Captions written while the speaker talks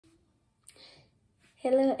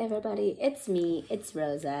Hello everybody, it's me, it's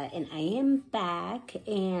Rosa, and I am back,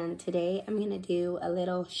 and today I'm gonna do a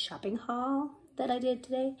little shopping haul that I did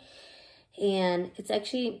today. And it's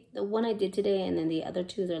actually the one I did today, and then the other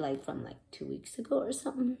two, they're like from like 2 weeks ago or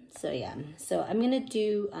something. So yeah, so I'm gonna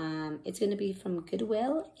do, it's gonna be from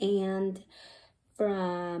Goodwill and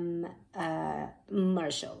from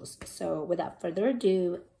Marshalls. So without further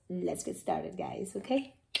ado, let's get started, guys,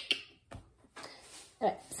 okay?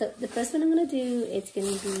 Alright, so the first one I'm going to do, it's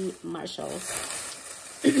going to be Marshalls.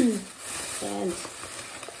 And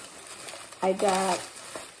I got,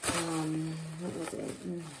 what was it?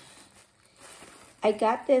 I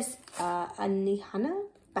got this Anihana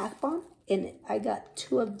bath bomb, and I got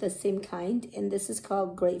two of the same kind, and this is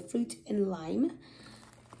called grapefruit and lime,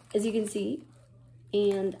 as you can see.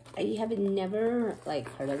 And I have never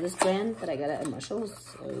like heard of this brand, but I got it at Marshalls,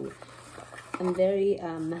 so I'm very,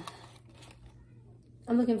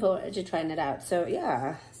 I'm looking forward to trying it out. So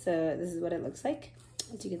yeah, so this is what it looks like.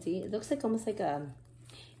 As you can see, it looks like almost like a,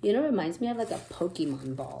 you know, it reminds me of like a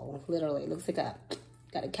Pokemon ball. Literally, it looks like a,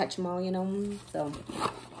 gotta catch them all, you know. So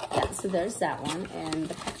yeah, so there's that one, and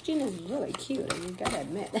the packaging is really cute, I mean, gotta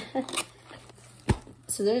admit.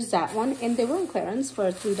 So there's that one, and they were on clearance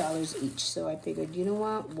for $3 each. So I figured, you know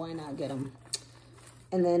what, why not get them?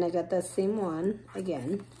 And then I got the same one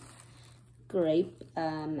again,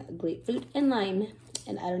 grapefruit and lime.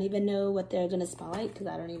 And I don't even know what they're gonna smell like, because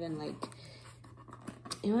I don't even like,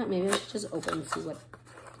 you know what, maybe I should just open and see what,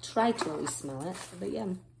 try to at least smell it. But yeah,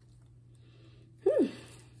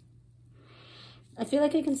 I feel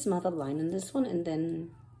like I can smell the lime in this one, and then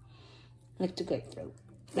like the grapefruit.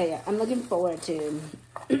 But yeah, I'm looking forward to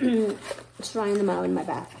trying them out in my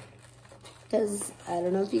bath, because I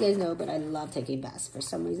don't know if you guys know, but I love taking baths. For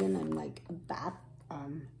some reason, I'm like a bath,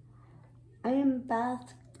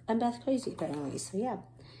 I'm bath crazy apparently. So yeah,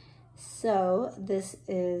 so this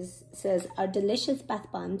says our delicious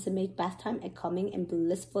bath bomb to make bath time a calming and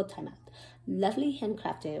blissful time out. Lovely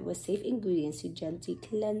handcrafted with safe ingredients to gently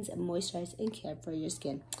cleanse, moisturize, and care for your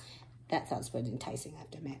skin. That sounds pretty enticing, I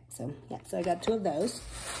have to admit. So yeah, so I got two of those.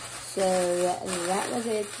 So that was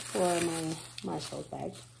it for my Marshalls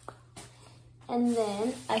bag. And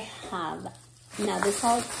then I have, now this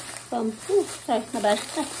haul from, sorry, my bad.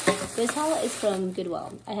 This haul is from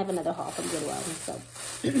Goodwill. I have another haul from Goodwill.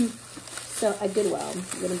 So at Goodwill,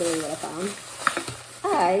 you're gonna believe what I found.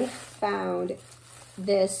 I found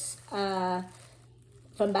this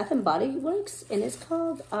from Bath and Body Works, and it's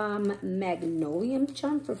called Magnolia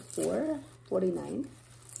Charm for $4.49.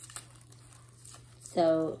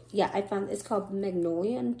 So yeah, I found it's called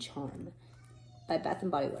Magnolia Charm by Bath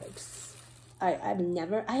and Body Works. I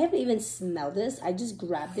haven't even smelled this. I just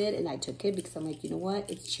grabbed it and I took it because I'm like, you know what?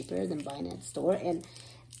 It's cheaper than buying it at the store. And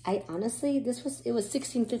I honestly, it was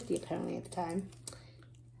 $16.50 apparently at the time.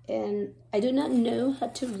 And I do not know how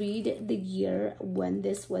to read the year when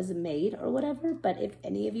this was made or whatever. But if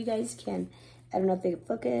any of you guys can, I don't know if they can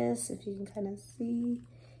focus, if you can kind of see.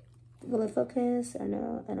 Will it focus? I don't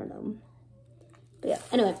know. But yeah,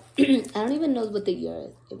 anyway, I don't even know what the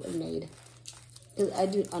year it was made.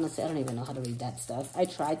 Honestly, I don't even know how to read that stuff. I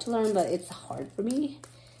tried to learn, but it's hard for me.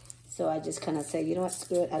 So I just kind of say, you know what,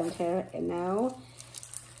 screw it, I don't care. And now,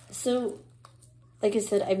 so like I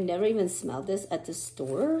said, I've never even smelled this at the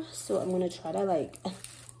store. So I'm going to try to like,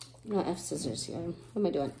 no, I have scissors here. What am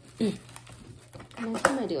I doing? What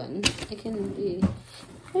am I doing? I can be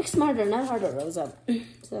like smarter, not harder, Rosa.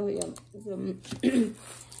 So yeah,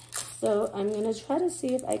 so I'm going to try to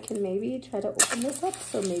see if I can maybe try to open this up.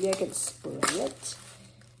 So maybe I can spray it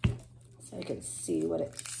so I can see what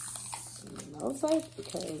it smells like.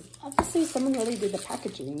 Because obviously someone really did the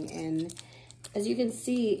packaging. And as you can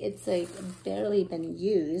see, it's like barely been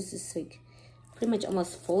used. It's like pretty much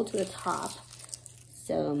almost full to the top.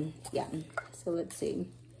 So yeah, so let's see.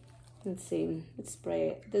 Let's spray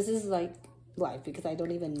it. This is like live because I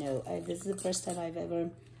don't even know. This is the first time I've ever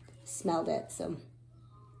smelled it. So.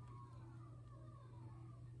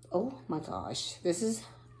 Oh my gosh, this is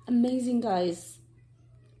amazing, guys.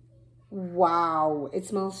 Wow, it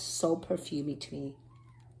smells so perfumey to me.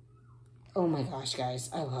 Oh my gosh, guys,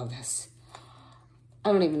 I love this.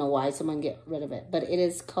 I don't even know why someone get rid of it, but it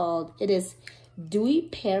is Dewy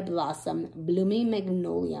Pear Blossom, Blooming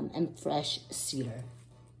Magnolia, and Fresh Cedar.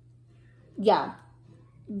 Yeah,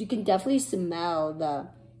 you can definitely smell the,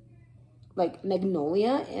 like,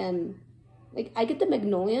 magnolia, and like, I get the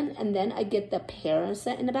magnolia, and then I get the pear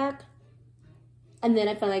scent in the back. And then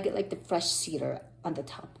I finally get, like, the fresh cedar on the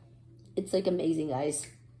top. It's, like, amazing, guys.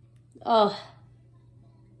 Oh.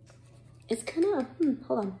 It's kind of,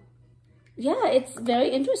 hold on. yeah, it's very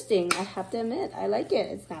interesting. I have to admit, I like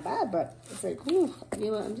it. It's not bad, but it's like, ooh, you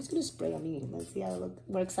know what? I'm just gonna spray on me. Let's see how it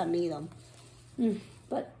works on me though.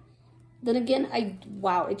 But then again,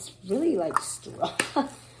 wow, it's really like strong.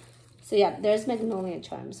 So yeah, there's Magnolia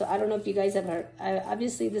Charm. So I don't know if you guys have heard.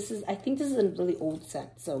 Obviously, I think this is a really old scent.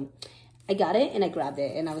 So I got it and I grabbed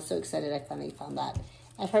it, and I was so excited I finally found that.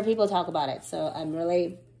 I've heard people talk about it, so I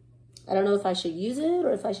don't know if I should use it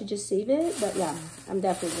or if I should just save it, but yeah, I'm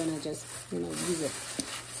definitely gonna just, use it.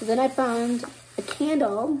 So then I found a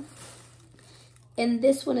candle, and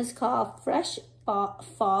this one is called Fresh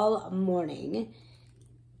Fall Morning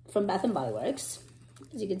from Bath and Body Works.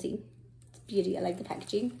 As you can see, it's beauty. I like the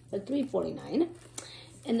packaging. For $3.49.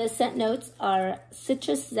 And the scent notes are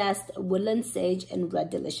citrus zest, woodland sage, and red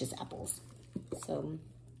delicious apples. So,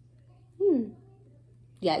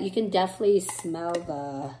 yeah, you can definitely smell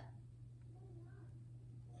the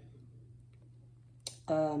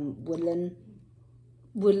woodland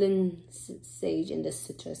sage and the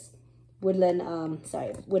citrus. Woodland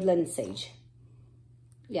sage.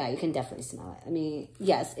 Yeah, you can definitely smell it. I mean,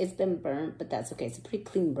 yes, it's been burnt, but that's okay. It's a pretty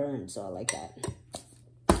clean burn, so I like that.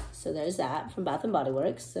 So there's that from Bath and Body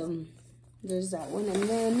Works. So there's that one. And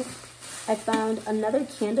then I found another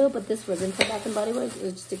candle, but this wasn't from Bath and Body Works. It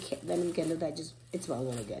was just a random candle that it smells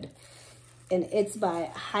really good. And it's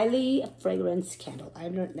by Highly Fragrance Candle.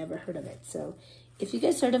 I've never heard of it. So if you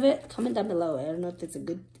guys heard of it, comment down below. I don't know if it's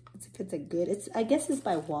I guess it's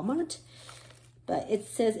by Walmart. But it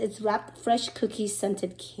says it's wrapped fresh cookie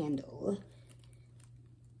scented candle.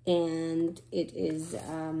 And it is,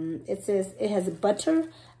 it says it has butter,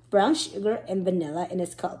 brown sugar, and vanilla. And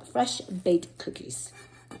it's called Fresh Baked Cookies.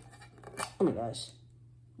 Oh my gosh.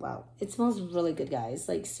 Wow. It smells really good, guys.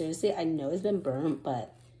 Like, seriously, I know it's been burnt,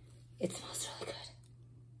 but it smells really good.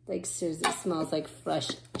 Like, seriously, it smells like fresh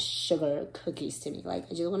sugar cookies to me. Like,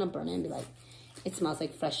 I just want to burn it and be like, it smells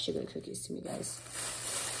like fresh sugar cookies to me, guys.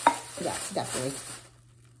 Yeah, definitely.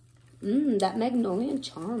 That Magnolia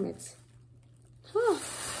Charm, it's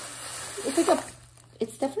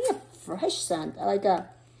definitely a fresh scent. I like a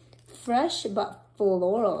fresh but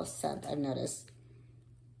floral scent, I've noticed.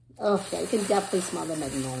 Oh, yeah, you can definitely smell the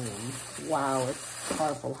Magnolia. Wow, it's a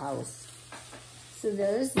powerful house. So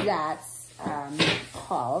there's that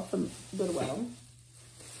haul from Goodwill.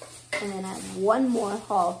 And then I have one more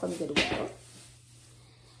haul from Goodwill.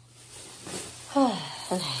 Okay,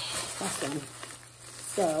 that's one.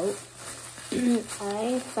 So,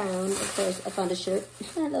 I found a shirt,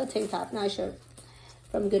 a little tank top, not a shirt,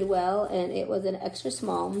 from Goodwill, and it was an extra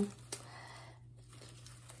small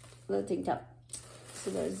little tank top. So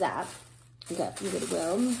there's that. I got from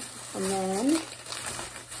Goodwill. And then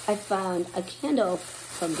I found a candle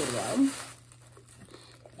from Goodwill.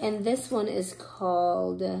 And this one is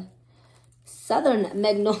called Southern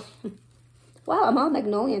Magnolia. Wow, I'm all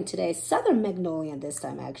Magnolian today. Southern Magnolian this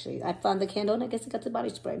time, actually. I found the candle, and I guess I got the body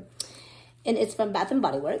spray. And it's from Bath and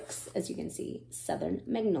Body Works, as you can see. Southern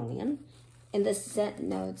Magnolian. And the scent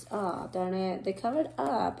notes, oh, darn it. They covered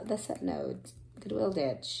up the scent notes. Goodwill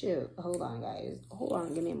did. Shoot. Hold on, guys. Hold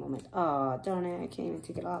on. Give me a moment. Oh, darn it. I can't even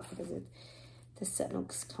take it off because the scent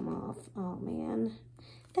notes come off. Oh, man.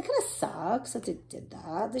 That kind of sucks that they did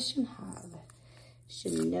that. They shouldn't have.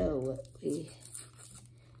 Should know.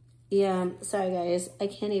 Yeah, sorry guys, I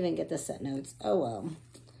can't even get the scent notes. Oh well.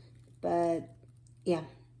 But yeah,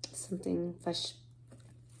 something fresh.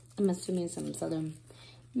 I'm assuming some Southern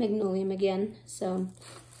Magnolium again. So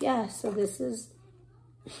yeah, so this is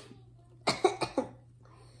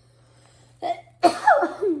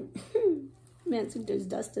man, there's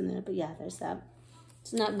dust in there, but yeah, there's that.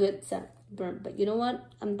 It's not good scent burnt, but you know what?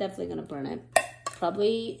 I'm definitely gonna burn it.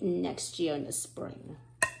 Probably next year in the spring.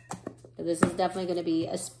 This is definitely going to be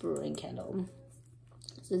a spring candle.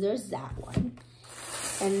 So there's that one.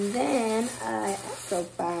 And then I also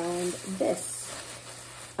found this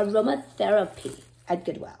aromatherapy at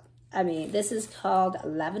Goodwill. I mean, this is called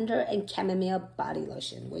Lavender and Chamomile Body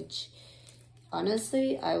Lotion, which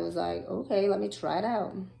honestly, I was like, okay, let me try it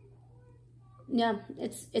out. Yeah,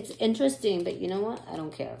 it's interesting, but you know what? I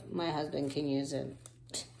don't care. My husband can use it.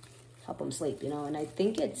 Help him sleep, and I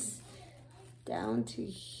think it's down to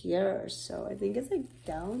here, so I think it's like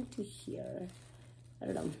down to here. I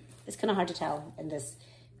don't know, it's kind of hard to tell in this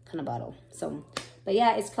kind of bottle. So, but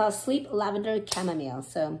yeah, it's called Sleep Lavender Chamomile.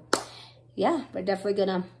 So yeah, we're definitely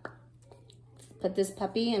gonna put this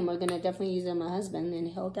puppy, and we're gonna definitely use it on my husband, and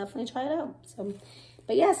he'll definitely try it out. So,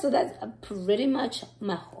 but yeah, so that's pretty much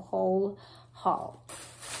my whole haul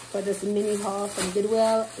for this mini haul from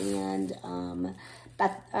Goodwill and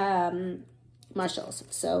Marshalls.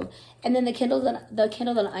 So, and then the candle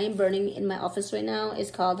that I am burning in my office right now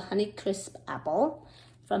is called Honey Crisp Apple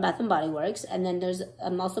from Bath and Body Works. And then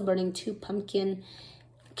I'm also burning 2 pumpkin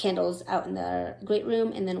candles out in the great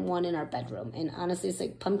room, and then 1 in our bedroom. And honestly, it's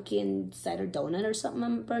like pumpkin cider donut or something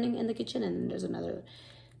I'm burning in the kitchen, and then there's another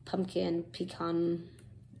pumpkin I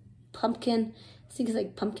think it's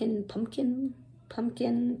like pumpkin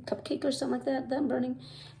cupcake or something like that I'm burning.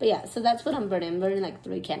 But yeah, so that's what I'm burning. I'm burning like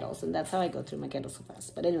 3 candles, and that's how I go through my candles so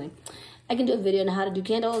fast. But anyway, I can do a video on how to do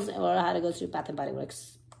candles or how to go through Bath and Body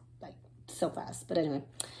Works like so fast. But anyway,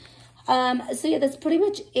 so yeah, that's pretty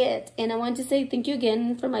much it. And I want to say thank you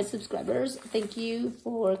again for my subscribers. Thank you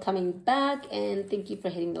for coming back, and thank you for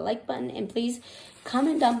hitting the like button. And please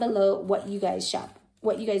comment down below what you guys shop,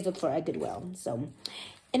 what you guys look for at Goodwill. So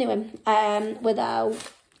anyway, I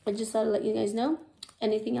just thought I'd let you guys know.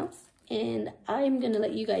 Anything else? And I'm going to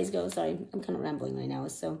let you guys go. Sorry, I'm kind of rambling right now.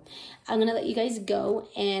 So I'm going to let you guys go,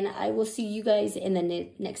 and I will see you guys in the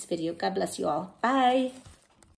next video. God bless you all. Bye.